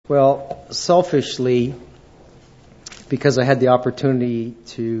Well, selfishly, because I had the opportunity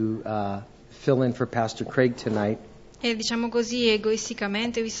to fill in for Pastor Craig tonight, E diciamo così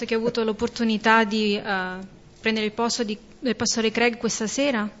egoisticamente, visto che ho avuto l'opportunità di prendere il posto del pastore Craig questa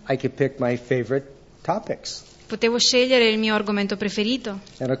sera, I could pick my favorite topics. potevo scegliere il mio argomento preferito.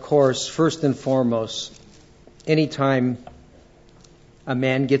 And of course, first and foremost, anytime a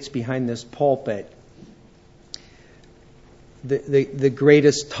man gets behind this pulpit, the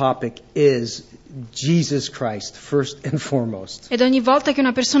greatest topic is Jesus Christ, first and foremost. Ed ogni volta che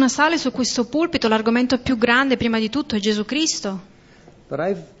una persona sale su questo pulpito, l'argomento più grande prima di tutto è Gesù Cristo. But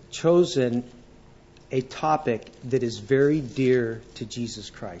I've chosen a topic that is very dear to Jesus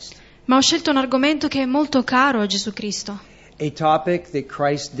Christ. Ma ho scelto un argomento che è molto caro a Gesù Cristo. A topic that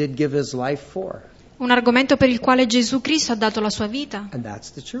Christ did give his life for. Un argomento per il quale Gesù Cristo ha dato la sua vita. And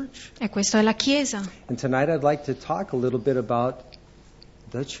that's the church. E questo è la Chiesa. And tonight I'd like to talk a little bit about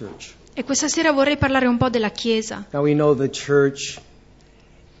the church. E questa sera vorrei parlare un po' della Chiesa. Now we know the church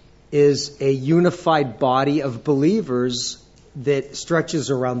is a unified body of believers that stretches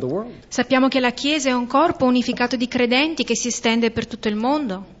around the world. Sappiamo che la Chiesa è un corpo unificato di credenti che si estende per tutto il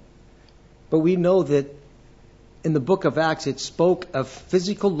mondo. But we know that in the book of Acts it spoke of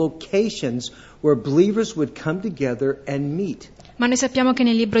physical locations where believers would come together and meet. Ma noi sappiamo che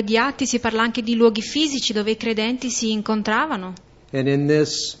nel libro di Atti si parla anche di luoghi fisici dove i credenti si incontravano. And in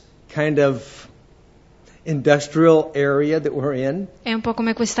this kind of industrial area that we're in, È un po'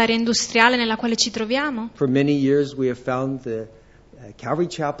 come quest'area industriale nella quale ci troviamo. for many years we have found the Calvary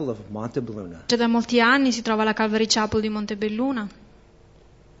Chapel of Montebelluna, Già da molti anni si trova la Calvary Chapel di Montebelluna,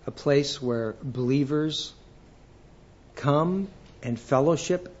 a place where believers come and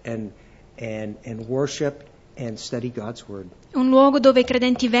fellowship and worship and study God's Word. un luogo dove i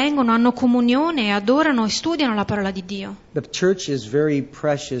credenti vengono, hanno comunione, adorano e studiano la parola di Dio. The church is very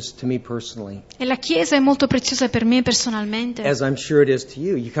precious to me personally, E la Chiesa è molto preziosa per me personalmente, as I'm sure it is to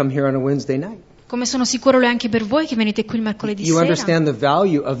you. You come here on a Wednesday night. come sono sicuro lo è anche per voi che venite qui il mercoledì You sera. understand the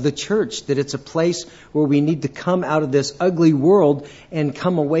value of the church, that it's a place where we need to come out of this ugly world and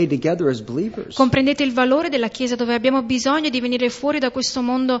come away together as believers. Comprendete il valore della Chiesa, dove abbiamo bisogno di venire fuori da questo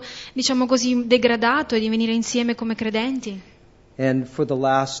mondo, diciamo così, degradato e di venire insieme come credenti. And for the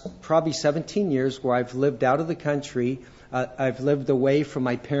last probably 17 years where I've lived out of the country, I've lived away from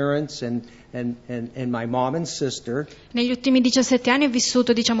my parents and my mom and sister. Negli ultimi 17 anni ho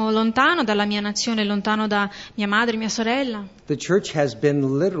vissuto, diciamo, lontano dalla mia nazione, lontano da mia madre e mia sorella. The church has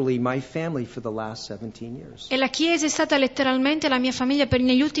been literally my family for the last 17 years. E la Chiesa è stata letteralmente la mia famiglia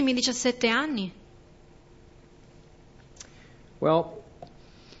negli ultimi 17 anni. Well,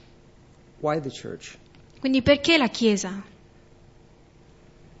 why the church? Quindi perché la Chiesa?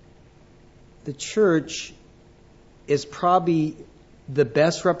 The church is probably the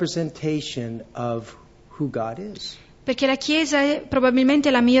best representation of who God is. Perché la Chiesa è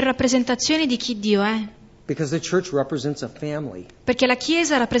probabilmente la miglior rappresentazione di chi Dio è. Because the church represents a family. Perché la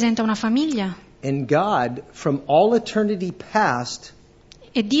Chiesa rappresenta una famiglia. And God, from all eternity past,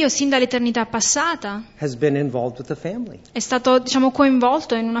 E Dio, sin dall'eternità passata, has been involved with the family. è stato, diciamo,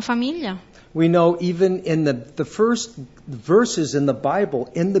 coinvolto in una famiglia. We know even in the first verses in the Bible,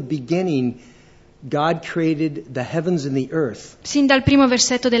 in the beginning, God created the heavens and the earth. Sin dal primo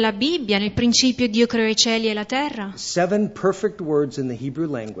versetto della Bibbia, nel principio Dio creò i cieli e la terra. 7 perfect words in the Hebrew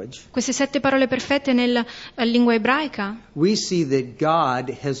language. Queste 7 parole perfette nella lingua ebraica. We see that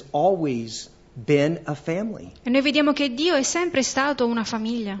God has always been a family. E noi vediamo che Dio è sempre stato una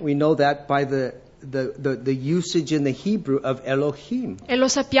famiglia. We know that by the usage in the Hebrew of Elohim. E lo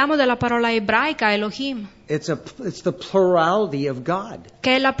sappiamo dalla parola ebraica Elohim, It's the plurality of God.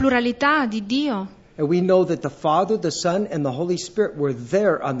 che è la pluralità di Dio. And we know that the Father, the Son, and the Holy Spirit were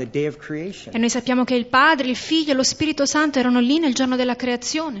there on the day of creation. E noi sappiamo che il Padre, il Figlio e lo Spirito Santo erano lì nel giorno della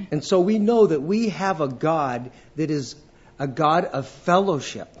creazione. And so we know that we have a God that is a God of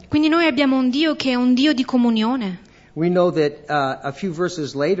fellowship. Quindi noi abbiamo un Dio che è un Dio di comunione. We know that a few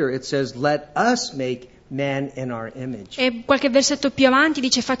verses later it says, "Let us make man in our image." E qualche versetto più avanti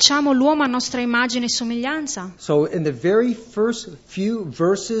dice: facciamo l'uomo a nostra immagine e somiglianza. So in the very first few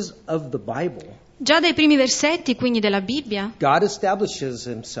verses of the Bible, Già dai primi versetti, quindi, della Bibbia, God establishes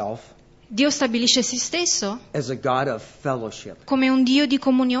himself Dio stabilisce se stesso as a God of fellowship. come un Dio di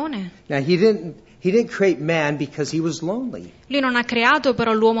comunione. Now he He didn't create man because he was lonely. Lui non ha creato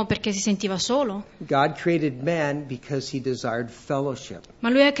però l'uomo perché si sentiva solo, God created man because he desired fellowship. ma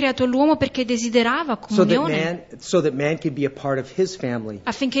lui ha creato l'uomo perché desiderava comunione, So that man could be a part of his family.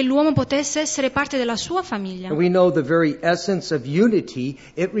 affinché l'uomo potesse essere parte della sua famiglia. And we know the very essence of unity,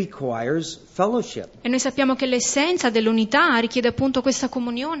 it requires fellowship. E noi sappiamo che l'essenza dell'unità richiede appunto questa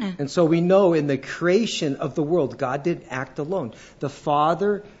comunione. And so we know in the creation of the world, God didn't act alone. The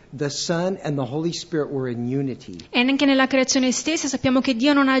Father, the Son, and the Holy Spirit were in unity. E anche nella creazione stessa sappiamo che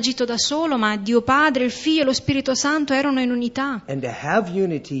Dio non ha agito da solo, ma Dio Padre, il Figlio e lo Spirito Santo erano in unità. And to have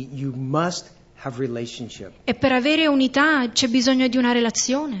unity, you must have relationship. E per avere unità c'è bisogno di una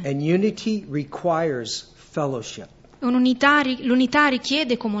relazione. And unity requires fellowship. L'unità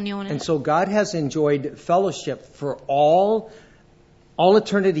richiede comunione. And so God has enjoyed fellowship for all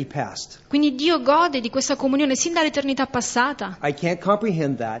eternity past. Quindi Dio gode di questa comunione sin dall'eternità passata. I can't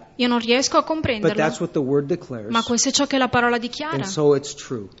comprehend that, Io non riesco a but comprenderlo, that's what the Word declares. ma questo è ciò che la parola dichiara. And so it's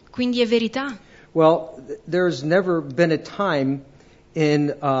true. Quindi è verità. Well, there's never been a time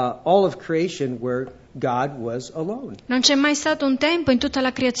in all of creation where God was alone. Non c'è mai stato un tempo in tutta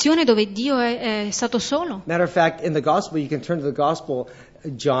la creazione dove Dio è stato solo. Matter of fact, in the Gospel, you can turn to the Gospel,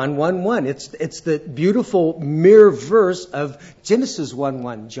 John 1:1. It's the beautiful mirror verse of Genesis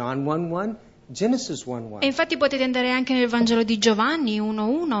 1:1. John 1:1, Genesis 1:1. E infatti potete andare anche nel Vangelo di Giovanni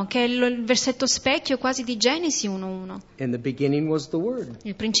 1:1, che è il versetto specchio quasi di Genesi 1:1. In the beginning was the Word,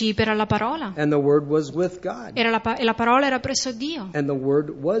 Il principio era la parola, and the Word was with God, e la parola era presso Dio, and the Word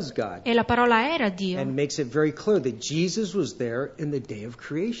was God. e la parola era Dio. And makes it very clear that Jesus was there in the day of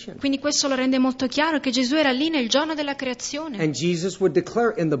creation. Quindi questo lo rende molto chiaro che Gesù era lì nel giorno della creazione. And Jesus would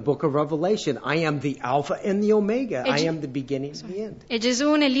declare in the book of Revelation, I am the Alpha and the Omega. I am the beginning and the end. E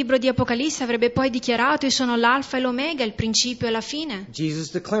Gesù nel libro di Apocalisse avrebbe poi dichiarato: io sono l'alfa e l'omega, il principio e la fine. Jesus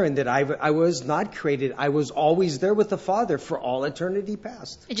declaring that I was not created, I was always there with the Father for all eternity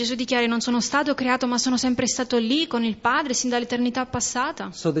past. E Gesù dichiara: non sono stato creato, ma sono sempre stato lì con il Padre sin dall'eternità passata.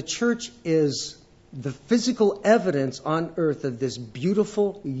 So the church is the physical evidence on earth of this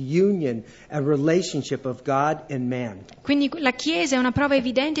beautiful union and relationship of God and man. Quindi la Chiesa è una prova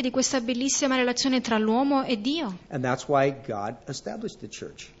evidente di questa bellissima relazione tra l'uomo e Dio. And that's why God established the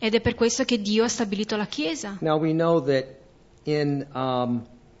church. Ed è per questo che Dio ha stabilito la Chiesa. Now we know that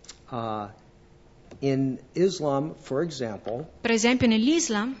in Islam, for example, Per esempio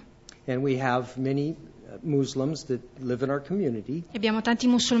nell'Islam and we have many Muslims that live in our community, abbiamo tanti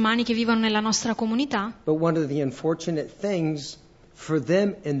musulmani che vivono nella nostra comunità, but one of the unfortunate things for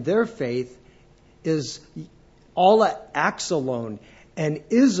them in their faith is Allah acts alone and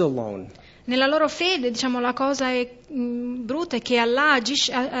is alone. nella loro fede, diciamo, la cosa brutta è che Allah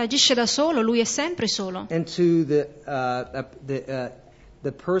agisce da solo, Lui è sempre solo. And to the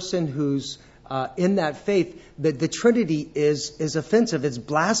person who's in that faith, the Trinity is offensive, it's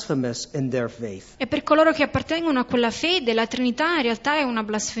blasphemous in their faith. E per coloro che appartengono a quella fede, la Trinità in realtà è una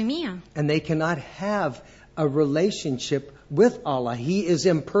blasfemia. And they cannot have a relationship with Allah. He is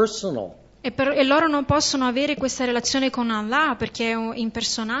impersonal. E loro non possono avere questa relazione con Allah perché è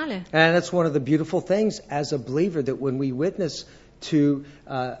impersonale. And that's one of the beautiful things as a believer, that when we witness to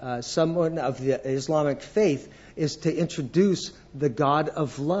someone of the Islamic faith, is to introduce the God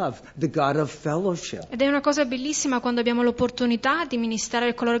of love, the God of fellowship. Ed è una cosa bellissima quando abbiamo l'opportunità di ministrare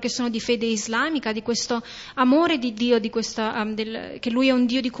a coloro che sono di fede islamica, di questo amore di Dio, di che Lui è un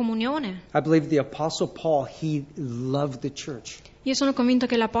Dio di comunione. I believe the Apostle Paul, he loved the church. Io sono convinto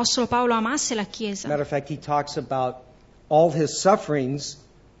che l'Apostolo Paolo amasse la Chiesa. Matter of fact, he talks about all his sufferings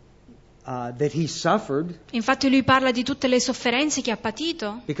that he suffered, Infatti lui parla di tutte le sofferenze che ha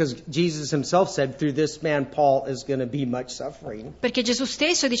patito, because Jesus himself said, through this man Paul is going to be much suffering. perché Gesù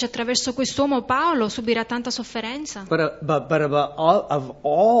stesso dice: attraverso quest'uomo Paolo subirà tanta sofferenza. But of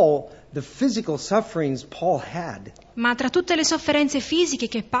all the physical sufferings Paul had, Ma tra tutte le sofferenze fisiche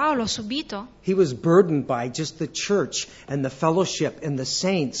che Paolo ha subito, he was burdened by just the church and the fellowship and the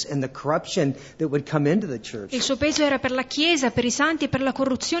saints and the corruption that would come into the church. il suo peso era per la Chiesa, per i santi e per la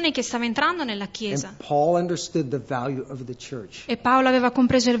corruzione che stava entrando nella And Chiesa. Paul understood the value of the church. E Paolo aveva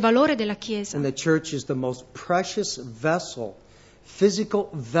compreso il valore della Chiesa. And the church is the most precious vessel, physical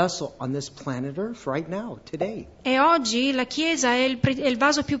vessel on this planet Earth right now, today. E oggi la Chiesa è il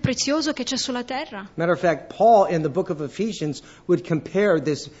vaso più prezioso che c'è sulla terra. Matter of fact, Paul in the book of Ephesians would compare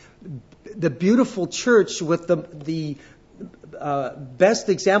the beautiful church with the best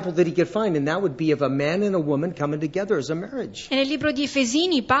example that he could find, and that would be of a man and a woman coming together as a marriage. E nel libro di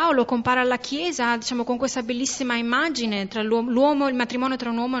Efesini Paolo compara la Chiesa, diciamo, con questa bellissima immagine tra l'uomo, il matrimonio tra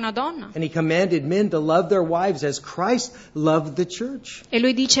un uomo e una donna. And he commanded men to love their wives as Christ loved the church. E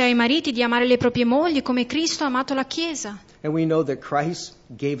lui dice ai mariti di amare le proprie mogli come Cristo ha amato la Chiesa. And we know that Christ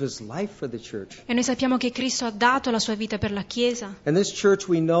gave his life for the church. E noi sappiamo che Cristo ha dato la sua vita per la Chiesa. And this church,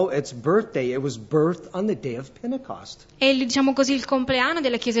 we know its birthday, it was birthed on the day of Pentecost. E diciamo così il compleanno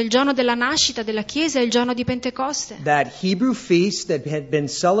della Chiesa, il giorno della nascita della Chiesa è il giorno di Pentecoste. That Hebrew feast that had been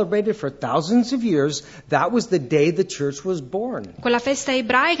celebrated for thousands of years, that was the day the church was born. Quella festa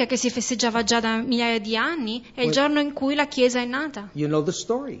ebraica che si festeggiava già da migliaia di anni è il giorno in cui la Chiesa è nata. You know the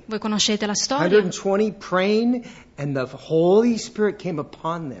story. Voi conoscete la storia. 120 praying and the Holy Spirit came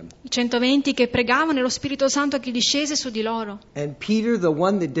upon them. I 120 che pregavano e lo Spirito Santo che discese su di loro. And Peter, the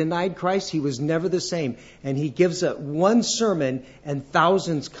one that denied Christ, he was never the same. And he gives one sermon and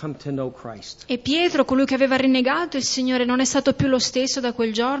thousands come to know Christ. E Pietro, colui che aveva rinnegato il Signore, non è stato più lo stesso da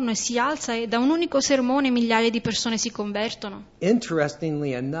quel giorno e si alza e da un unico sermone migliaia di persone si convertono.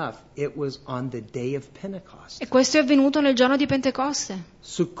 Interestingly enough, it was on the day of Pentecost. E questo è avvenuto nel giorno di Pentecoste.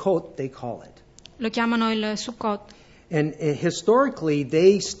 Sukkot, they call it. Lo chiamano il Sukkot. And historically,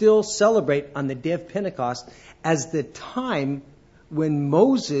 they still celebrate on the day of Pentecost as the time when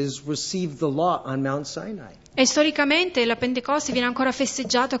Moses received the law on Mount Sinai. E storicamente la Pentecoste viene ancora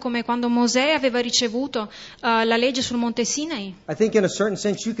festeggiata come quando Mosè aveva ricevuto la legge sul Monte Sinai. I think in a certain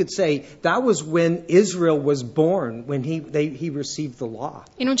sense you could say that was when Israel was born, when he received the law.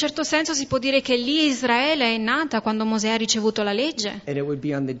 In un certo senso si può dire che lì Israele è nata quando Mosè ha ricevuto la legge. And it would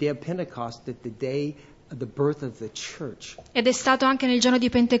be on the day of Pentecost that the day of the birth of the church. Ed è stato anche nel giorno di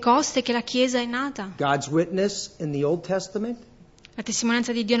Pentecoste che la Chiesa è nata. God's witness in the Old Testament, La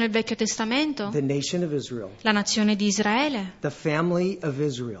testimonianza di Dio nel Vecchio Testamento, the nation of Israel, la nazione di Israele, the family of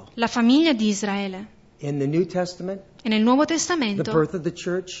Israel. la famiglia di Israele. In the New Testament, E nel Nuovo the Testamento, birth of the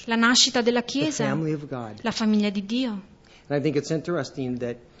church, la nascita della the Chiesa, family of God. la famiglia di Dio. And I think it's interesting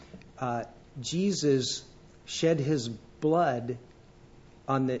that Jesus shed his blood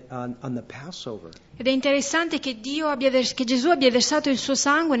on the Passover. Ed è interessante che che Gesù abbia versato il suo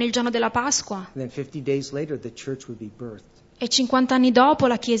sangue nel giorno della Pasqua. And then 50 days later, the church would be birthed. E 50 anni dopo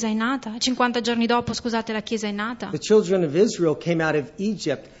la Chiesa è nata. 50 giorni dopo, scusate, la Chiesa è nata. The children of Israel came out of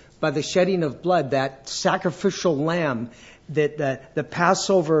Egypt by the shedding of blood, that sacrificial lamb that the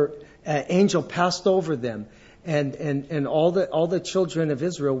Passover angel passed over them. And all the children of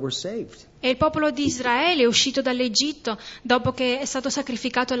Israel were saved. E il popolo di Israele è uscito dall'Egitto dopo che è stato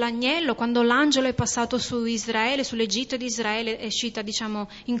sacrificato l'agnello, quando l'angelo è passato su Israele, sull'Egitto di Israele è uscita, diciamo,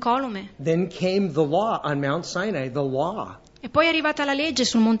 incolume. Then came the law on Mount Sinai, the law. E poi è arrivata la legge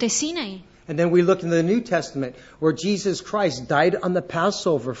sul Monte Sinai. And then we look in the New Testament where Jesus Christ died on the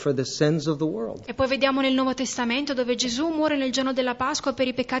Passover for the sins of the world. E poi vediamo nel Nuovo Testamento dove Gesù muore nel giorno della Pasqua per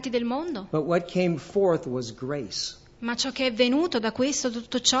i peccati del mondo. But what came forth was grace. Ma ciò che è venuto da questo,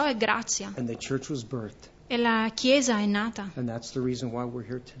 tutto ciò è grazia. And the church was birthed. E la Chiesa è nata. And that's the reason why we're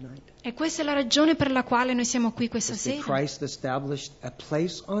here tonight. E questa è la ragione per la quale noi siamo qui questa It's that sera. Christ established a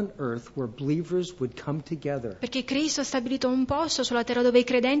place on earth where believers would come together. Perché Cristo ha stabilito un posto sulla terra dove i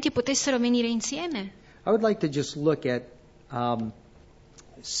credenti potessero venire insieme. I would like to just look at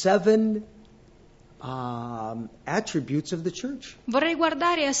 7 attributes of the church. Vorrei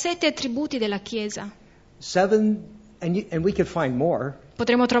guardare a 7 attributi della Chiesa. 7, and we could find more.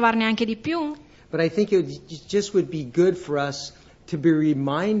 Potremmo trovarne anche di più. But I think it just would be good for us to be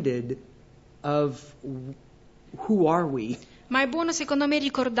reminded of who are we Ma è buono secondo me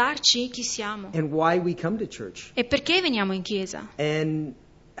ricordarci chi siamo and why we come to church e perché veniamo in chiesa and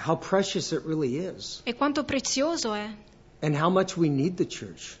how precious it really is e quanto prezioso è and how much we need the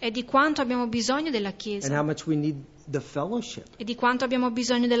church e di quanto abbiamo bisogno della and chiesa how much we need the fellowship. e di quanto abbiamo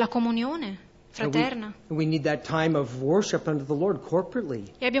bisogno della comunione fraterna. And we need that time of worship unto the Lord corporately,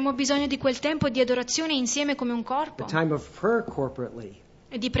 E abbiamo bisogno di quel tempo di adorazione insieme come un the corpo time of prayer corporately,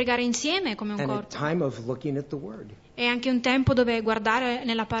 e di pregare insieme come un and a corpo. time of looking at the Word. E anche un tempo dove guardare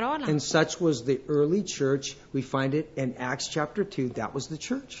nella parola. And such was the early church. We find it in Acts chapter 2. That was the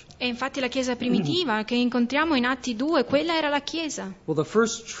church. E infatti la chiesa primitiva che incontriamo in Atti 2, quella era la chiesa. Well, the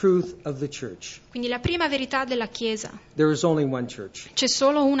first truth of the church. Quindi la prima verità della chiesa. There is only one church. C'è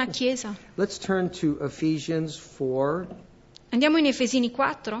solo una chiesa. Let's turn to Ephesians 4, Andiamo in Efesini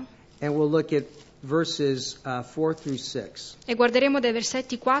 4 and we'll look at verses 4 through 6. e guarderemo dai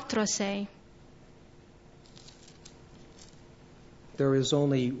versetti 4 a 6. There is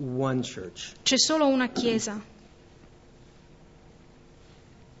only one church. C'è solo una chiesa.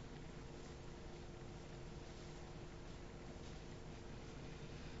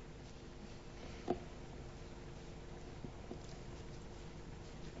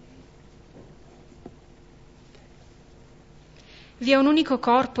 Vi è un unico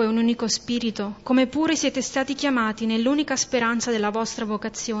corpo e un unico spirito, come pure siete stati chiamati nell'unica speranza della vostra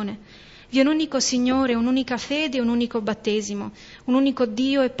vocazione. Vi è un unico Signore, un'unica fede e un unico battesimo, un unico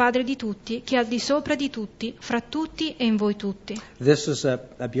Dio e Padre di tutti, che è al di sopra di tutti, fra tutti e in voi tutti. This is a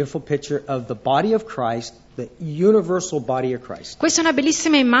beautiful picture of the body of Christ, the universal body of Christ. Questa è una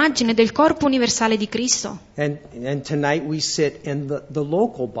bellissima immagine del corpo universale di Cristo. And tonight we sit in the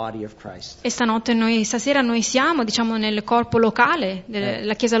local body of Christ. E stasera noi siamo, diciamo, nel corpo locale,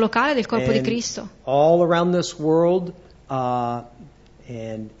 la chiesa locale del corpo di Cristo. All around this world,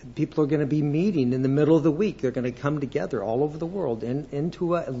 and people are going to be meeting in the middle of the week. They're going to come together all over the world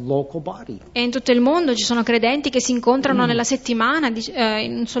into a local body. E in tutto il mondo ci sono credenti che si incontrano nella settimana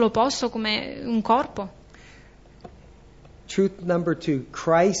in un solo posto come un corpo. Truth number 2,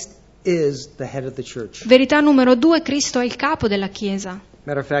 Christ is the head of the church. Verità numero 2, Cristo è il capo della Chiesa.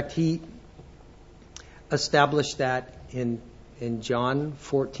 Matter of fact, he established that in John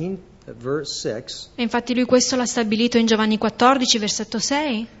 14, verse 6. E infatti lui questo l'ha stabilito in Giovanni 14, versetto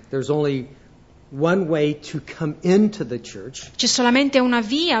 6. There's only one way to come into the church. C'è solamente una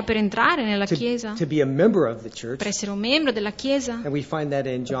via per entrare nella Chiesa, To be a member of the church. per essere un membro della Chiesa. And we find that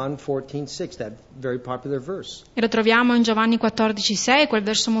in John 14:6, that very popular verse. E lo troviamo in Giovanni 14, 6, quel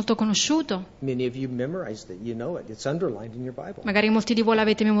verso molto conosciuto. Many of you memorized it, you know it. It's underlined in your Bible. Magari molti di voi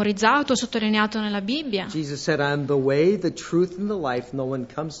l'avete memorizzato o sottolineato nella Bibbia. Jesus said, I am the way, the truth, and the life. No one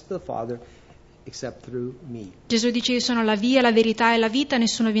comes to the Father except through me. Gesù dice: io sono la via, la verità e la vita,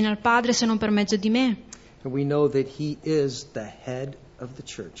 nessuno viene al Padre se non per mezzo di me. And we know that he is the head of the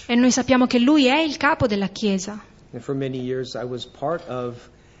church. E noi sappiamo che lui è il capo della Chiesa. And for many years I was part of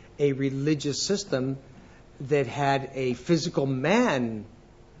a religious system that had a physical man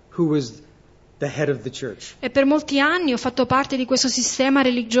who was the head of the church. E per molti anni ho fatto parte di questo sistema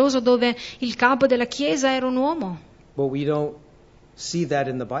religioso dove il capo della Chiesa era un uomo. But we don't see that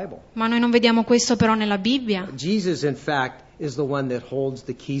in the Bible. Ma noi non vediamo questo però nella Bibbia. Jesus, in fact, is the one that holds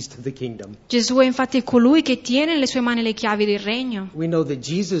the keys to the kingdom. Gesù è infatti colui che tiene nelle sue mani le chiavi del regno. We know that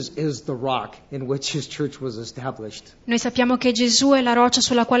Jesus is the rock in which his church was established. Noi sappiamo che Gesù è la roccia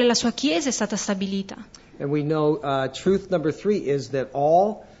sulla quale la sua Chiesa è stata stabilita. And we know truth number 3 is that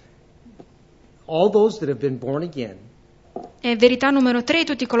all those that have been born again, E verità numero 3,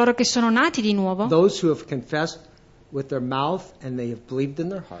 tutti coloro che sono nati di nuovo, those who have confessed with their mouth and they have believed in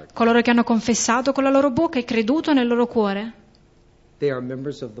their heart, coloro che hanno confessato con la loro bocca e creduto nel loro cuore, they are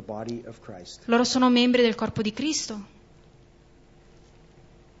members of the body of Christ. loro sono membri del corpo di Cristo.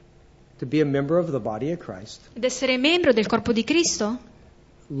 To be a member of the body of Christ, Ed essere membro del corpo di Cristo,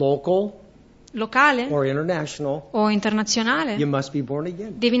 local locale or international, o internazionale, you must be born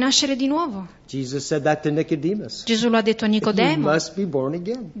again. devi nascere di nuovo. Jesus said that to Nicodemus. Gesù lo ha detto a You Nicodemo, must be born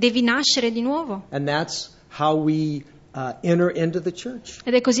again. devi nascere di nuovo. And that's how we enter into the church.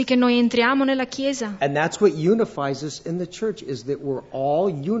 Ed è così che noi entriamo nella Chiesa. And that's what unifies us in the church, is that we're all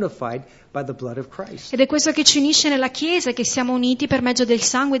unified by the blood of Christ. Ed è questo che ci unisce nella Chiesa, che siamo uniti per mezzo del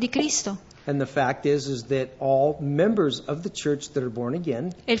sangue di Cristo. And the fact is that all members of the church that are born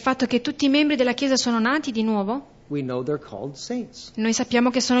again, E il fatto che tutti i membri della Chiesa sono nati di nuovo, we know they're called saints. noi sappiamo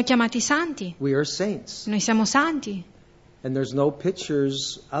che sono chiamati santi. We are saints. Noi siamo santi. And there's no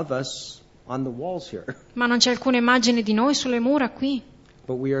pictures of us on the walls here. Ma non c'è alcuna immagine di noi sulle mura qui.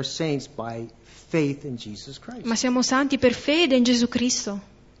 But we are saints by faith in Jesus Christ. Ma siamo santi per fede in Gesù Cristo.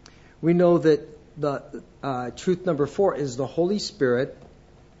 We know that the truth number 4 is the Holy Spirit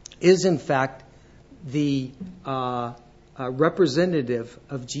is in fact the representative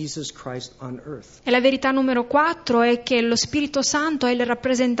of Jesus Christ on earth. E la verità numero 4 è che lo Spirito Santo è il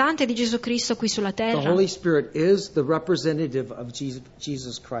rappresentante di Gesù Cristo qui sulla The terra. Holy Spirit is the representative of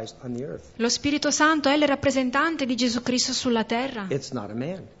Jesus Christ on the earth. Lo Spirito Santo è il rappresentante di Gesù Cristo sulla terra. It's not a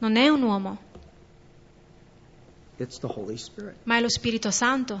man. Non è un uomo, It's the Holy Spirit. ma è lo Spirito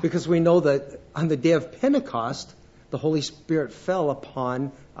Santo. Because we know that on the day of Pentecost, the Holy Spirit fell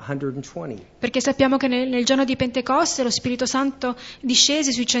upon 120. Perché sappiamo che nel giorno di Pentecoste lo Spirito Santo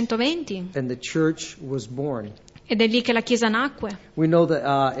discese sui 120 And the church was born. ed è lì che la Chiesa nacque. We know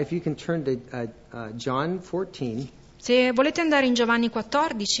that if you can turn to John 14, Se volete andare in Giovanni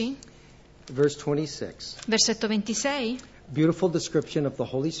 14, verse 26. versetto 26, Beautiful description of the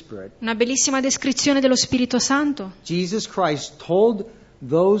Holy Spirit. una bellissima descrizione dello Spirito Santo. Jesus Christ told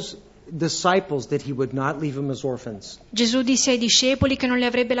those disciples that he would not leave them as orphans, Gesù disse ai discepoli che non li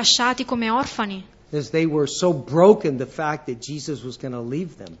avrebbe lasciati come orfani, as they were so broken the fact that Jesus was going to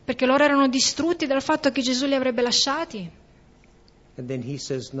leave them. perché loro erano distrutti dal fatto che Gesù li avrebbe lasciati. And then he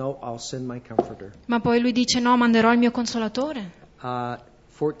says, no, I'll send my comforter. Ma poi lui dice: no, manderò il mio consolatore.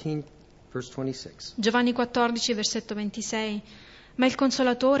 14, verse 26. Giovanni 14, versetto 26. Ma il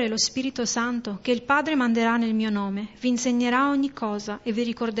Consolatore, lo Spirito Santo, che il Padre manderà nel mio nome, vi insegnerà ogni cosa e vi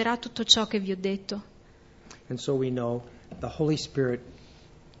ricorderà tutto ciò che vi ho detto. And so we know the Holy Spirit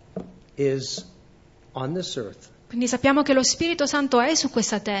is on this earth. Quindi sappiamo che lo Spirito Santo è su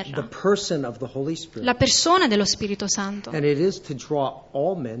questa The terra, person of the Holy Spirit. la persona dello Spirito Santo, And it is to draw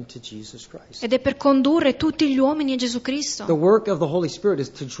all men to Jesus Christ. ed è per condurre tutti gli uomini a Gesù The Cristo. work of the Holy Spirit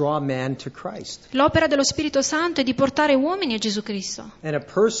is to draw man to Christ. L'opera dello Spirito Santo è di portare uomini a Gesù Cristo. And a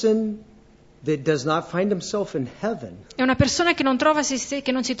person that does not find himself in heaven È una persona che non trova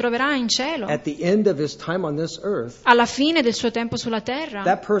che non si troverà in cielo at the end of his time on this earth. alla fine del suo tempo sulla terra.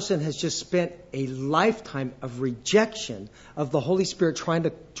 That person has just spent a lifetime of rejection of the Holy Spirit trying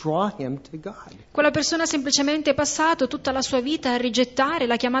to draw him to God. Quella persona ha semplicemente passato tutta la sua vita a rigettare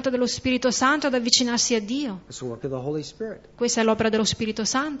la chiamata dello Spirito Santo ad avvicinarsi a Dio. It's the work of the Holy Spirit. Questa è l'opera dello Spirito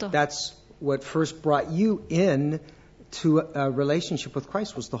Santo. That's what first brought you in to a relationship with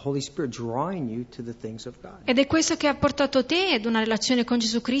Christ, was the Holy Spirit drawing you to the things of God. Ed è questo che ha portato te ad una relazione con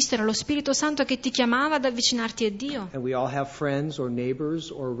Gesù Cristo, era lo Spirito Santo che ti chiamava ad avvicinarti a Dio. And we all have friends or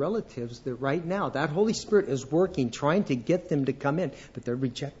neighbors or relatives that right now that Holy Spirit is working, trying to get them to come in, but they're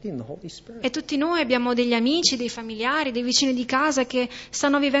rejecting the Holy Spirit. E tutti noi abbiamo degli amici, dei familiari, dei vicini di casa che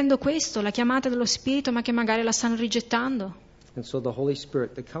stanno vivendo questo, la chiamata dello Spirito, ma che magari la stanno rigettando. And so the Holy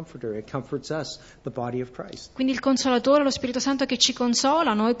Spirit, the Comforter, it comforts us, the body of Christ. Quindi il Consolatore, lo Spirito Santo che ci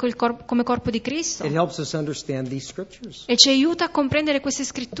consola, noi come corpo di Cristo, It helps us understand these scriptures. e ci aiuta a comprendere queste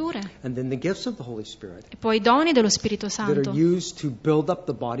scritture. And then the gifts of the Holy Spirit E poi i doni dello Spirito that are Santo, used to build up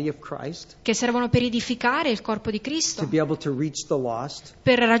the body of Christ, che servono per edificare il corpo di to Cristo, be able to reach the lost.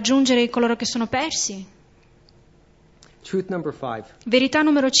 per raggiungere coloro che sono persi. Truth number 5. Verità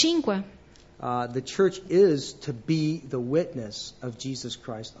numero 5. The church is to be the witness of Jesus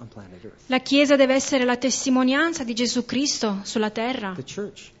Christ on planet Earth. La Chiesa deve essere la testimonianza di Gesù Cristo sulla terra. The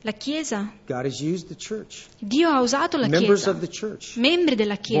church. La Chiesa. God has used the church. Dio ha usato la Members Chiesa, of the church. membri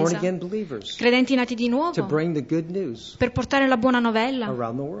della Born Chiesa, again believers. credenti nati di To nuovo, bring the good news per portare la buona novella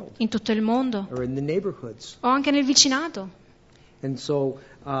around the world in tutto il mondo or in the neighborhoods. o anche nel vicinato. And so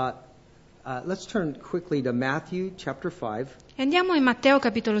let's turn quickly to Matthew chapter 5 E andiamo in Matteo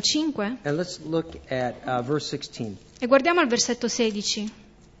capitolo 5 and let's look at verse 16. e guardiamo il versetto 16.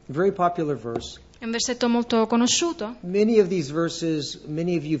 Very popular verse. È un versetto molto conosciuto. Many of these verses,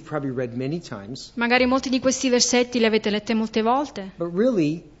 many of you have probably read many times. Magari molti di questi versetti li avete letti molte volte. But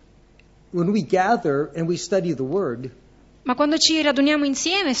really, when we gather and we study the Word, Ma quando ci raduniamo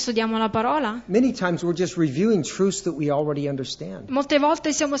insieme e studiamo la parola, many times we're just reviewing truths that we already understand. molte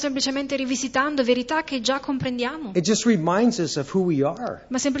volte stiamo semplicemente rivisitando verità che già comprendiamo. It just reminds us of who we are.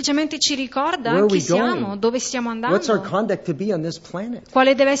 Ma semplicemente ci ricorda Where are chi we siamo, going? dove stiamo What's our andando, conduct to be on this planet?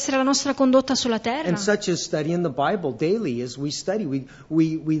 quale deve essere la nostra condotta sulla terra. And such as studying the Bible daily. As we study, we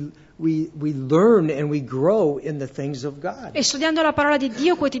learn and we grow in the things of God. E studiando la parola di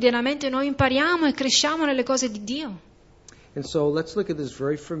Dio quotidianamente noi impariamo e cresciamo nelle cose di Dio. And so let's look at this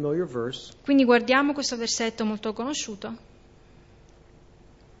very familiar verse. Quindi guardiamo questo versetto molto conosciuto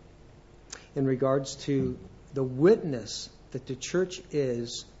In regards to the witness that the church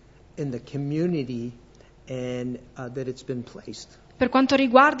is in the community and that it's been placed. per quanto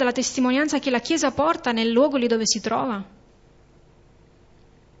riguarda la testimonianza che la Chiesa porta nel luogo lì dove si trova.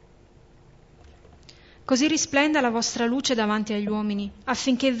 Così risplenda la vostra luce davanti agli uomini,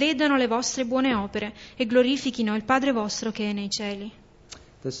 affinché vedano le vostre buone opere e glorifichino il Padre vostro che è nei cieli.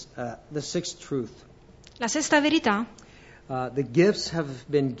 The sixth truth. La sesta verità. The gifts have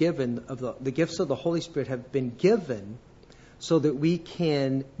been given the gifts of the Holy Spirit have been given so that we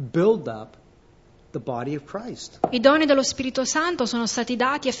can build up the body of Christ. I doni dello Spirito Santo sono stati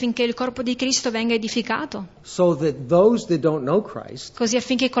dati affinché il corpo di Cristo venga edificato, So that those that don't know Christ, così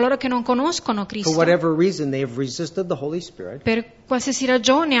affinché coloro che non conoscono for Cristo, whatever reason they have resisted the Holy Spirit, per qualsiasi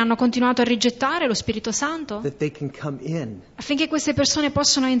ragione hanno continuato a rigettare lo Spirito Santo, that they can come in affinché queste persone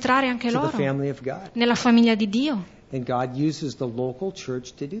possano entrare anche to the loro family of God. nella famiglia di Dio. And God uses the local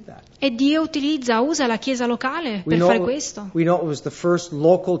church to do that. E Dio usa la Chiesa locale per fare questo. We know it was the first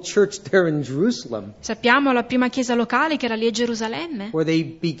local church there in Jerusalem, Sappiamo la prima Chiesa locale che era lì a Gerusalemme, where they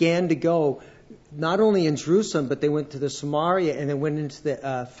began to go not only in Jerusalem, but they went to the Samaria and then went into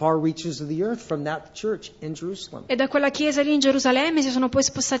the far reaches of the earth from that church in Jerusalem. e da quella Chiesa lì in Gerusalemme si sono poi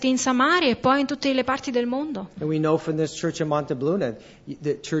spostati in Samaria e poi in tutte le parti del mondo. And we know from this church in Montebelluna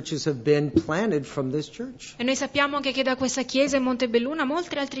that churches have been planted from this church. E noi sappiamo anche che da questa Chiesa in Montebelluna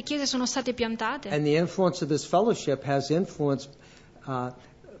molte altre chiese sono state piantate. And the influence of this fellowship has influenced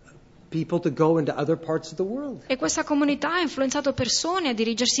people to go into other parts of the world. E questa comunità ha influenzato persone a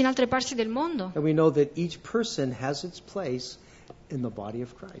dirigersi in altre parti del mondo. And we know that each person has its place in the body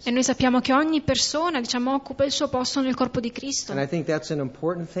of Christ. E noi sappiamo che ogni persona, occupa il suo posto nel corpo di Cristo. And I think that's an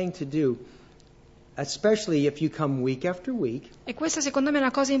important thing to do, especially if you come week after week. E questa secondo me è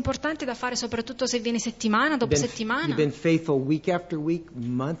una cosa importante da fare, soprattutto se viene settimana dopo settimana. You've been faithful week after week,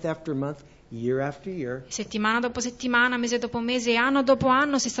 month after month, year after year. Settimana dopo settimana, mese dopo mese, anno dopo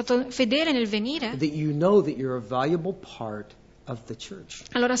anno, sei stato fedele nel venire. That you know that you're a valuable part of the church.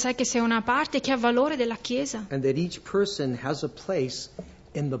 Allora sai che sei una parte che ha valore della Chiesa. And that each person has a place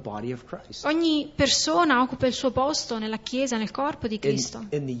in the body of Christ. Ogni persona occupa il suo posto nella Chiesa, nel corpo di Cristo.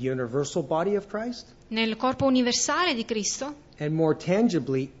 In the universal body of Christ. Nel corpo universale di Cristo. And more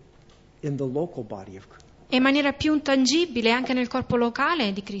tangibly in the local body of Christ. E in maniera più tangibile anche nel corpo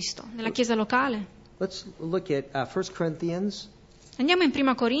locale di Cristo, nella Chiesa locale. Let's look at 1 Corinthians. Andiamo in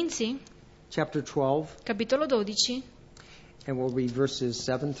 1 Corinzi, chapter 12. Capitolo 12. And we'll read verses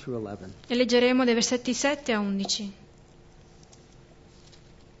 7 through 11. E leggeremo dai versetti 7 a 11.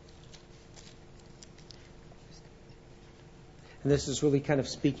 And this is really kind of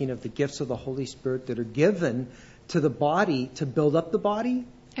speaking of the gifts of the Holy Spirit that are given to the body to build up the body.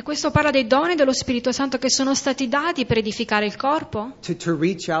 E questo parla dei doni dello Spirito Santo che sono stati dati per edificare il corpo, to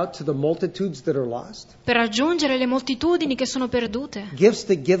reach out to the multitudes that are lost. per raggiungere le moltitudini che sono perdute. Gifts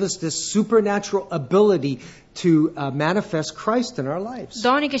that give us this supernatural ability to manifest Christ in our lives.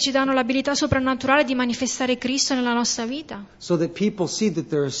 Doni che ci danno l'abilità soprannaturale di manifestare Cristo nella nostra vita, So that people see that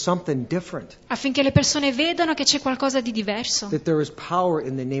there is something different. affinché le persone vedano che c'è qualcosa di diverso, That there is power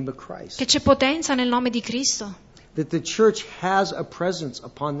in the name of Christ. che c'è potenza nel nome di Cristo, That the church has a presence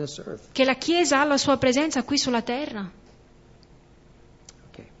upon this earth. che la Chiesa ha la sua presenza qui sulla terra.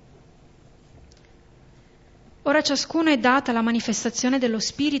 Okay. Ora a ciascuno è data la manifestazione dello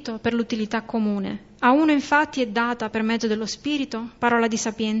Spirito per l'utilità comune. A uno infatti è data per mezzo dello Spirito parola di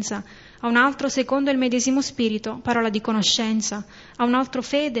sapienza, a un altro secondo il medesimo Spirito parola di conoscenza, a un altro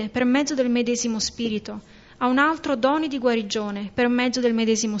fede per mezzo del medesimo Spirito, a un altro doni di guarigione per mezzo del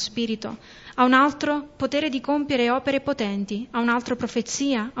medesimo Spirito, a un altro potere di compiere opere potenti, a un altro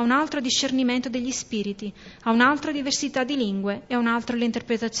profezia, a un altro discernimento degli spiriti, a un altro diversità di lingue e a un altro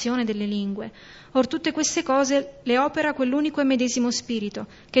l'interpretazione delle lingue. Or tutte queste cose le opera quell'unico e medesimo Spirito,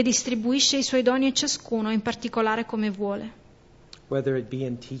 che distribuisce i suoi doni a ciascuno in particolare come vuole. Whether it be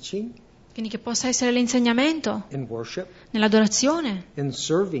in teaching, Quindi che possa essere l'insegnamento, in worship, nell'adorazione, in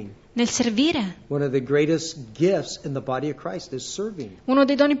serving. nel servire. One of the greatest gifts in the body of Christ is serving. Uno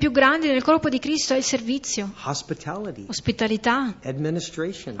dei doni più grandi nel corpo di Cristo è il servizio, Hospitality, ospitalità,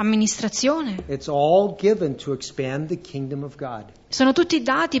 administration. amministrazione. It's all given to expand the kingdom of God. Sono tutti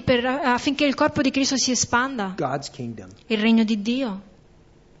dati affinché il corpo di Cristo si espanda, God's kingdom. il regno di Dio,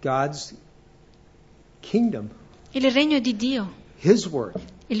 God's kingdom. il regno di Dio, His work.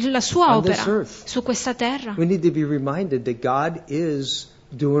 la sua On this opera earth. su questa terra. We need to be reminded that God is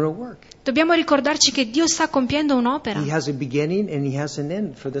doing a work. Dobbiamo ricordarci che Dio sta compiendo un'opera. He has a beginning and He has an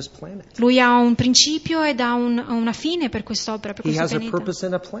end for this planet. Lui ha un principio ed ha una fine per quest'opera, per He questo has a pianeta. purpose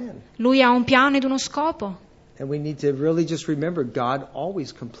and a plan. Lui ha un piano ed uno scopo. And we need to really just remember God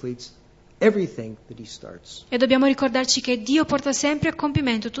always completes everything that He starts. E dobbiamo ricordarci che Dio porta sempre a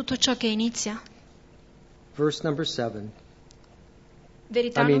compimento tutto ciò che inizia. Verse number 7.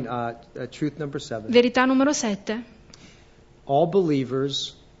 Verità, Truth number 7. verità numero 7. All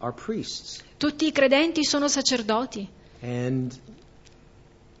believers are priests. Tutti i credenti sono sacerdoti. And,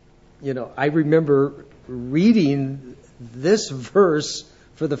 I remember reading this verse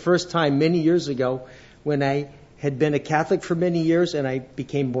for the first time many years ago when I had been a Catholic for many years and I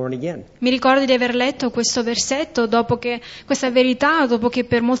became born again. Mi ricordo di aver letto questo versetto questa verità dopo che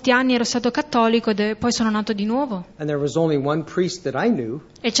per molti anni ero stato cattolico e poi sono nato di nuovo. And there was only one priest that I knew,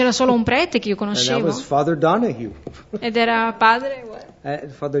 E c'era solo un prete che io and that conoscevo. was Father Donahue. Ed era padre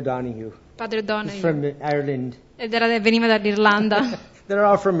Father Donahue. He's He's from Ireland. Ed veniva dall'Irlanda. They're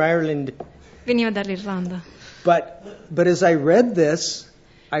all from Ireland. Veniva dall'Irlanda. But as I read this,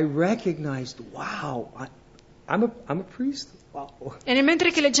 I recognized, wow, I'm a priest. Wow. E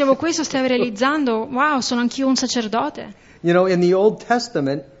mentre che leggevo questo stavo realizzando, wow, sono anch'io un sacerdote. In the Old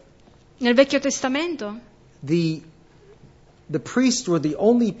Testament, Nel Vecchio Testamento the priests were the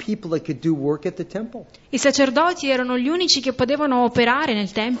only people that could do work at the temple. i sacerdoti erano gli unici che potevano operare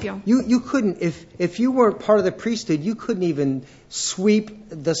nel Tempio. You couldn't, if you weren't part of the priesthood, you couldn't even sweep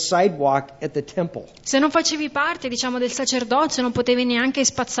the sidewalk at the temple. Se non facevi parte, del sacerdozio, non potevi neanche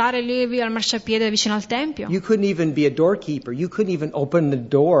spazzare lì al marciapiede vicino al Tempio. You couldn't even be a doorkeeper. You couldn't even open the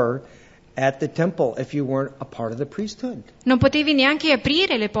door at the temple if you weren't a part of the priesthood. Non potevi neanche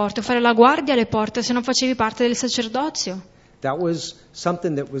aprire le porte o fare la guardia alle porte se non facevi parte del sacerdozio. That was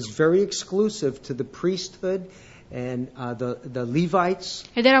something that was very exclusive to the priesthood and the Levites.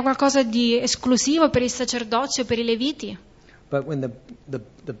 Ed era qualcosa di esclusivo per il sacerdozio, per i Leviti. But when the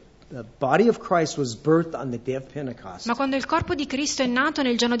body of Christ was birthed on the day of Pentecost, Ma quando il corpo di Cristo è nato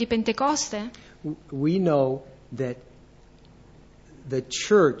nel giorno di Pentecoste, we know that the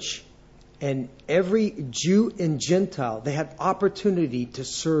church and every Jew and Gentile, they had opportunity to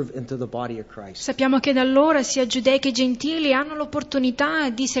serve into the body of Christ. sappiamo che da allora sia giudei che gentili hanno l'opportunità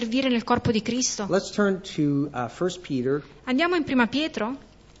di servire nel corpo di Cristo. Let's turn to 1 Peter Andiamo in Prima Pietro,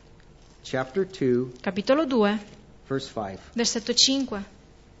 chapter 2, capitolo 2, verse 5. versetto 5.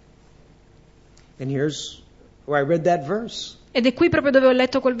 And here's where I read that verse. Ed è qui proprio dove ho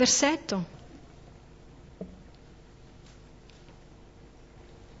letto quel versetto.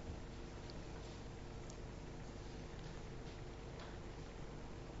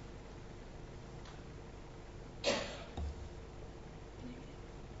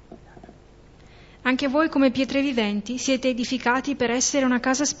 Anche voi come pietre viventi siete edificati per essere una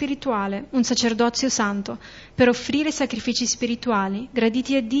casa spirituale, un sacerdozio santo, per offrire sacrifici spirituali,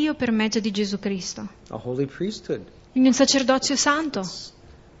 graditi a Dio per mezzo di Gesù Cristo. A holy priesthood. Quindi un sacerdozio santo.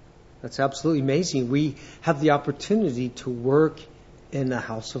 That's absolutely amazing. We have the opportunity to work in the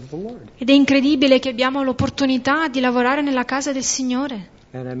house of the Lord. Ed è incredibile che abbiamo l'opportunità di lavorare nella casa del Signore.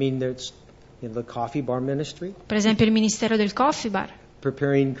 And I mean, there's the coffee bar ministry, Per esempio il ministero del Coffee Bar,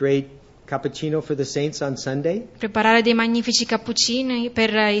 preparing great cappuccino for the saints on Sunday. preparare dei magnifici cappuccini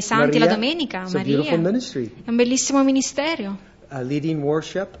per i santi la domenica, It's a beautiful Maria. ministry. È un bellissimo ministero. Leading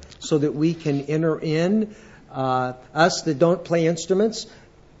worship so that we can enter in. Us that don't play instruments,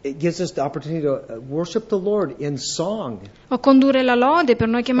 it gives us the opportunity to worship the Lord in song. O condurre la lode, per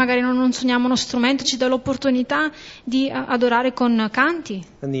noi che magari non suoniamo uno strumento, ci dà l'opportunità di adorare con canti.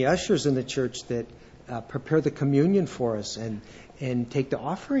 And the ushers in the church that prepare the communion for us and take the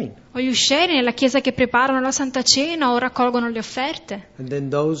offering. O gli uscieri nella chiesa che preparano la Santa Cena o raccolgono le offerte. And then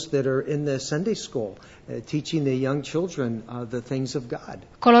those that are in the Sunday school, teaching the young children the things of God.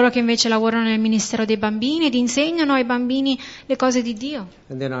 Coloro che invece lavorano nel ministero dei bambini ed insegnano ai bambini le cose di Dio.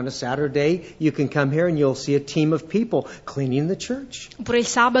 And then on a Saturday, you can come here and you'll see a team of people cleaning the church. Oppure il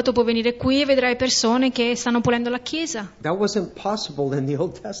sabato puoi venire qui e vedrai persone che stanno pulendo la chiesa. That wasn't possible in the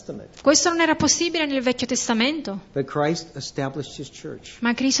Old Testament. Questo non era possibile nel Vecchio Testamento, But Christ established His church.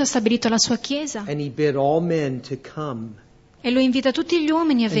 ma Cristo ha stabilito la sua chiesa And He bid all men to come e lo invita tutti gli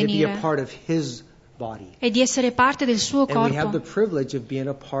uomini a and to be a venire part of His body. e di essere parte del suo And we have the corpo. privilege of being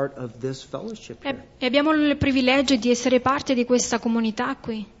a part of this fellowship here. E abbiamo il privilegio di essere parte di questa comunità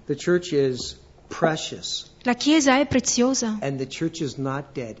qui. The church is precious. La chiesa è preziosa And the church is not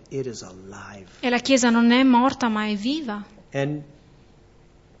dead, it is alive. e la chiesa non è morta ma è viva. And,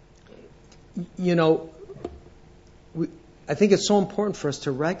 you know, I think it's so important for us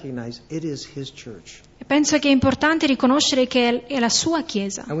to recognize it is His church. E penso che è importante riconoscere che è la sua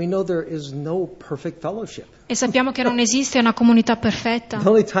chiesa. And we know there is no perfect fellowship. E sappiamo che non esiste una comunità perfetta. The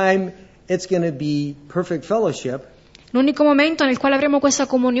only time it's going to be perfect fellowship L'unico momento nel quale avremo questa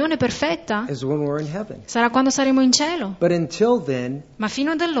comunione perfetta is when we're in heaven. sarà quando saremo in cielo. But until then, Ma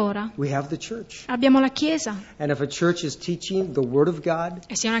fino ad allora we have the church. abbiamo la chiesa. And if a church is teaching the Word of God,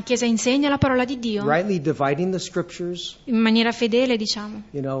 E se una chiesa insegna la parola di Dio rightly dividing the Scriptures, in maniera fedele, diciamo,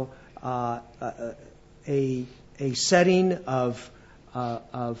 you know, a setting of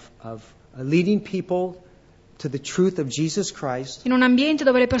leading people to the truth of Jesus Christ, in un ambiente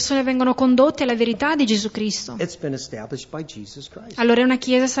dove le persone vengono condotte alla verità di Gesù Cristo, it's been established by Jesus Christ. allora è una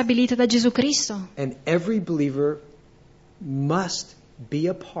chiesa stabilita da Gesù Cristo. And every believer must be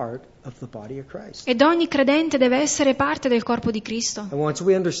a part of the body of Christ. Ed ogni credente deve essere parte del corpo di Cristo. And once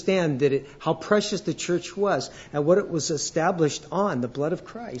we understand that how precious the church was and what it was established on, the blood of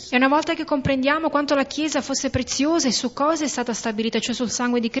Christ, E una volta che comprendiamo quanto la chiesa fosse preziosa e su cosa è stata stabilita, cioè sul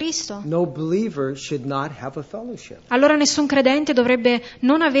sangue di Cristo, no believer should not have a fellowship allora nessun credente dovrebbe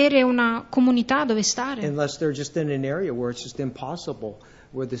non avere una comunità dove stare, unless they're just in an area where it's just impossible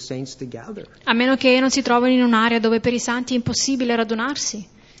for the saints to gather. a meno che non si trovino in un'area dove per i santi è impossibile radunarsi.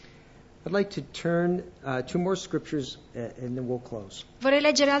 I'd like to turn two more scriptures and then we'll close. Vorrei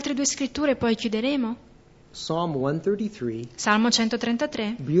leggere altre due scritture e poi chiuderemo. Psalm 133, Salmo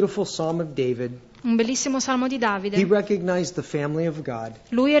 133, beautiful Psalm of David. un bellissimo salmo di He Davide. recognized the family of God.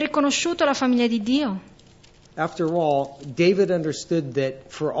 Lui ha riconosciuto la famiglia di Dio. After all, David understood that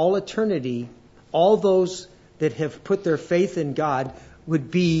for all eternity, all those that have put their faith in God would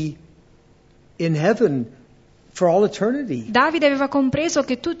be in heaven for all eternity. Davide aveva compreso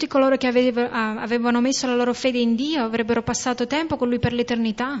che tutti coloro che avevano messo la loro fede in Dio avrebbero passato tempo con Lui per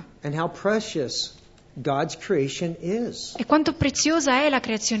l'eternità. And how precious God's creation is. E quanto preziosa è la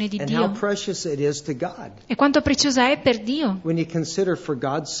creazione di And how Dio. precious it is to God. E quanto preziosa è per Dio. When you consider for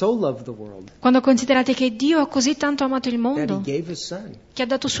God so loved the world Quando considerate che Dio ha così tanto amato il that He mondo, gave His Son. che ha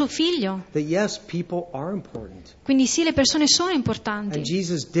dato suo figlio. That yes, people are important. Quindi sì, le persone sono And importanti.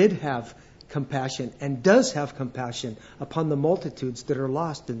 Jesus did have compassion and does have compassion upon the multitudes that are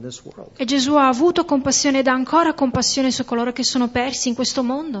lost in this world. E Gesù ha avuto compassione ed ha ancora compassione su coloro che sono persi in questo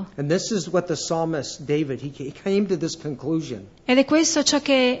mondo. And this is what the psalmist David, he came to this conclusion. Ed è questo ciò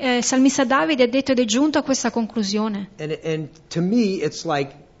che il salmista Davide ha detto ed è giunto a questa conclusione. And to me, it's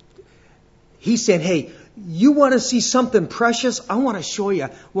like he's saying, hey, you want to see something precious? I want to show you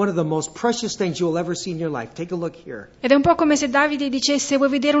one of the most precious things you'll ever see in your life. Take a look here. Ed è un po' come se Davide dicesse: vuoi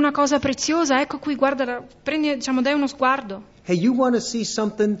vedere una cosa preziosa? Ecco qui, guarda, prendi, dai uno sguardo. Hey, you want to see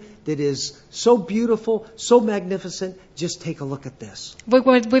something that is so beautiful, so magnificent? Just take a look at this.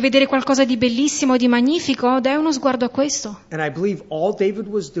 Vuoi vedere qualcosa di bellissimo, di magnifico? Dai uno sguardo a questo. And I believe all David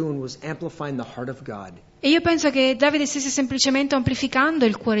was doing was amplifying the heart of God E io penso che Davide stesse semplicemente amplificando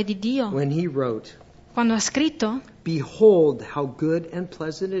il cuore di Dio. when he wrote, Quando ha scritto: behold how good and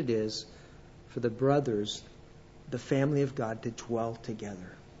pleasant it is for the brothers, the family of God, to dwell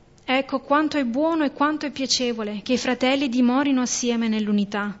together. ecco quanto è buono e quanto è piacevole che i fratelli dimorino assieme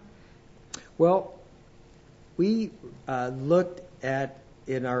nell'unità. Well, we looked at,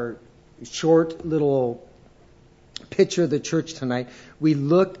 in our short little picture of the church tonight, we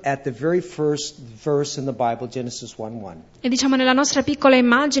looked at the very first verse in the Bible, Genesis 1:1. E diciamo nella nostra piccola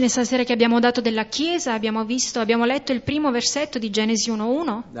immagine stasera che abbiamo dato della Chiesa, abbiamo letto il primo versetto di Genesi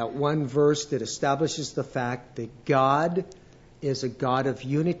 1:1. That one verse that establishes the fact that God is a God of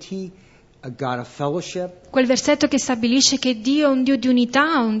unity, a God of fellowship. Quel versetto che stabilisce che Dio è un Dio di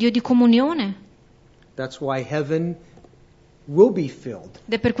unità, un Dio di comunione. That's why heaven will be filled.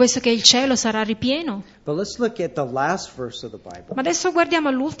 Ed è per questo che il cielo sarà ripieno. But let's look at the last verse of the Bible. Ma adesso guardiamo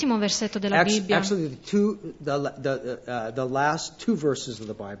all'ultimo versetto della Bibbia. Actually, the last two verses of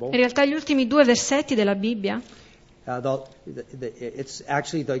the Bible. In realtà gli ultimi due versetti della Bibbia. It's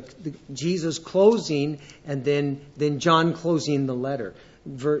actually Jesus closing and then John closing the letter.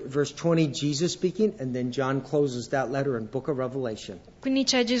 Verse 20, Jesus speaking, and then John closes that letter in Book of Revelation. Quindi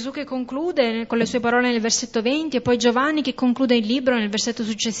c'è Gesù che conclude con le sue parole nel versetto 20 e poi Giovanni che conclude il libro nel versetto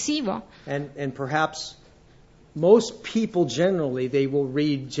successivo. And perhaps most people generally they will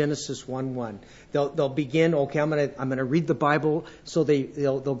read Genesis 1:1. They'll begin, okay, I'm going to read the Bible, so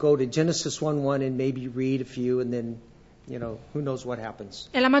they'll go to Genesis 1:1 and maybe read a few, and then who knows what happens.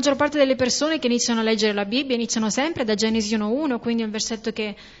 E la maggior parte delle persone che iniziano a leggere la Bibbia iniziano sempre da Genesi 1:1, quindi è un versetto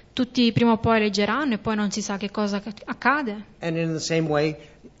che tutti prima o poi leggeranno e poi non si sa che cosa accade. And in the same way,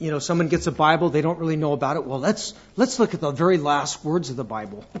 someone gets a Bible, they don't really know about it. Well, let's look at the very last words of the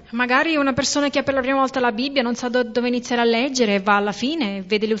Bible. Magari una persona che ha per la prima volta la Bibbia non sa dove iniziare a leggere e va alla fine e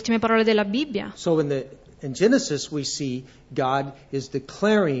vede le ultime parole della Bibbia. So in Genesis we see God is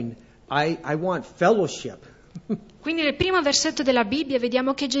declaring, I want fellowship. Quindi nel primo versetto della Bibbia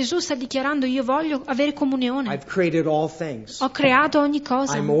vediamo che Gesù sta dichiarando: io voglio avere comunione. I've created all things. Ho creato ogni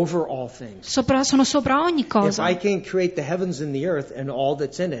cosa. I'm over all things. Sono sopra ogni If cosa. I can create the heavens and the earth and all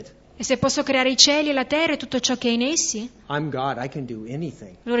that's in it, E se posso creare i cieli e la terra e tutto ciò che è in essi, I'm God, I can do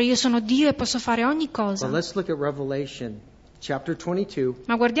anything. allora io sono Dio e posso fare ogni cosa. But let's look at Revelation chapter 22.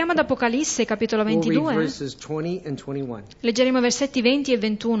 Ma guardiamo ad Apocalisse capitolo We'll read 22. verses 20 and 21. Leggeremo versetti 20 e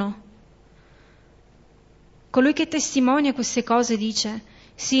 21. Colui che testimonia queste cose dice: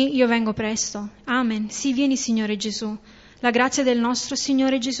 sì, io vengo presto. Amen. Sì, vieni, Signore Gesù. La grazia del nostro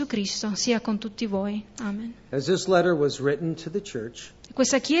Signore Gesù Cristo sia con tutti voi. Amen. As this letter was written to the church,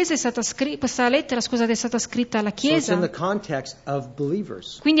 Questa lettera è stata scritta alla so it's in Chiesa, the context of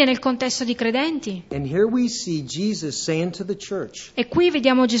believers. quindi è nel contesto di credenti. And here we see Jesus saying to the church, E qui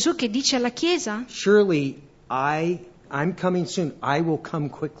vediamo Gesù che dice alla Chiesa, surely I'm coming soon. I will come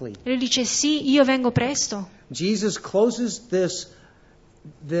quickly. e lui dice: sì, io vengo presto. Jesus closes this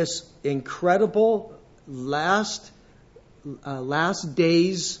incredible last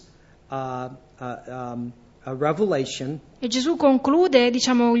days revelation E Gesù conclude,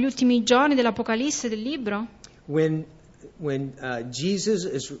 gli ultimi giorni dell'Apocalisse del libro, when Jesus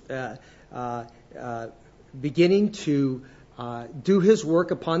is beginning to do his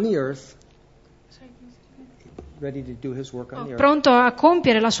work upon the earth. Ready to do his work on the earth. pronto a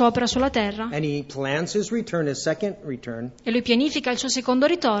compiere la sua opera sulla terra, And he plans his return, his second return. e lui pianifica il suo secondo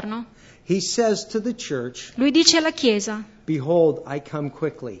ritorno. He says to the church, Lui dice alla Chiesa, behold, I come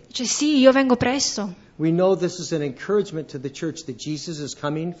quickly. dice sì, io vengo presto. We know this is an encouragement to the church that Jesus is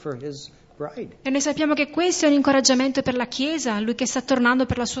coming for his bride. E noi sappiamo che questo è un incoraggiamento per la Chiesa, Lui che sta tornando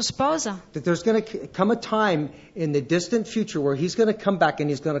per la sua sposa. That there's going to come a time in the distant future where he's going to come back and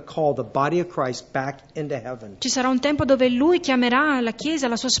he's going to call the body of Christ back into heaven. Ci sarà un tempo dove Lui chiamerà la Chiesa,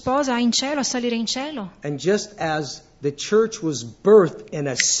 la sua sposa, in cielo, a salire in cielo. And just as the church was birthed in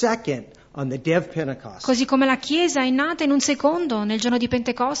a second on the day of Pentecost, Così come la Chiesa è nata in un secondo nel giorno di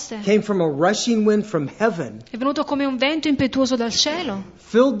Pentecoste. came from a rushing wind from heaven, È venuto come un vento impetuoso dal cielo.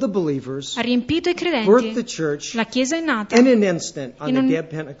 filled the believers, Ha riempito i birthed the credenti. church, La Chiesa è nata in an instant on In the un- day of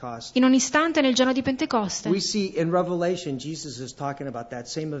Pentecost. in un istante nel giorno di Pentecoste. We see in Revelation, Jesus is talking about that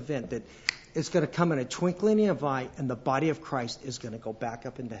same event, that it's going to come in a twinkling of an eye and the body of Christ is going to go back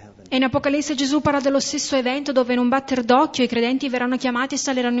up into heaven. E in Apocalisse Gesù parla dello stesso evento dove in un batter d'occhio i credenti verranno chiamati e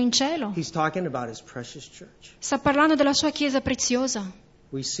saliranno in cielo. He's talking about his precious church. Sta parlando della sua Chiesa preziosa.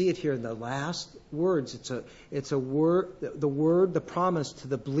 We see it here in the last words. It's a word, the promise to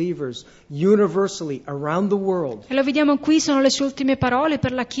the believers universally around the world. E lo vediamo qui, sono le sue ultime parole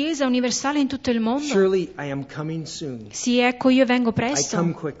per la Chiesa universale in tutto il mondo. Surely I am coming soon. Sì, ecco, io vengo I presto.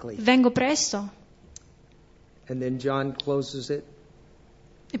 come quickly. Vengo presto. And then John closes it,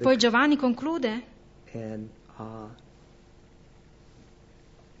 E poi Giovanni conclude and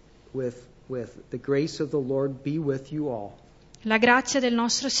with the grace of the Lord be with you all. La grazia del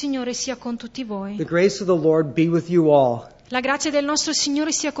nostro Signore sia con tutti voi. The grace of the Lord be with you all. La grazia del nostro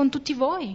Signore sia con tutti voi.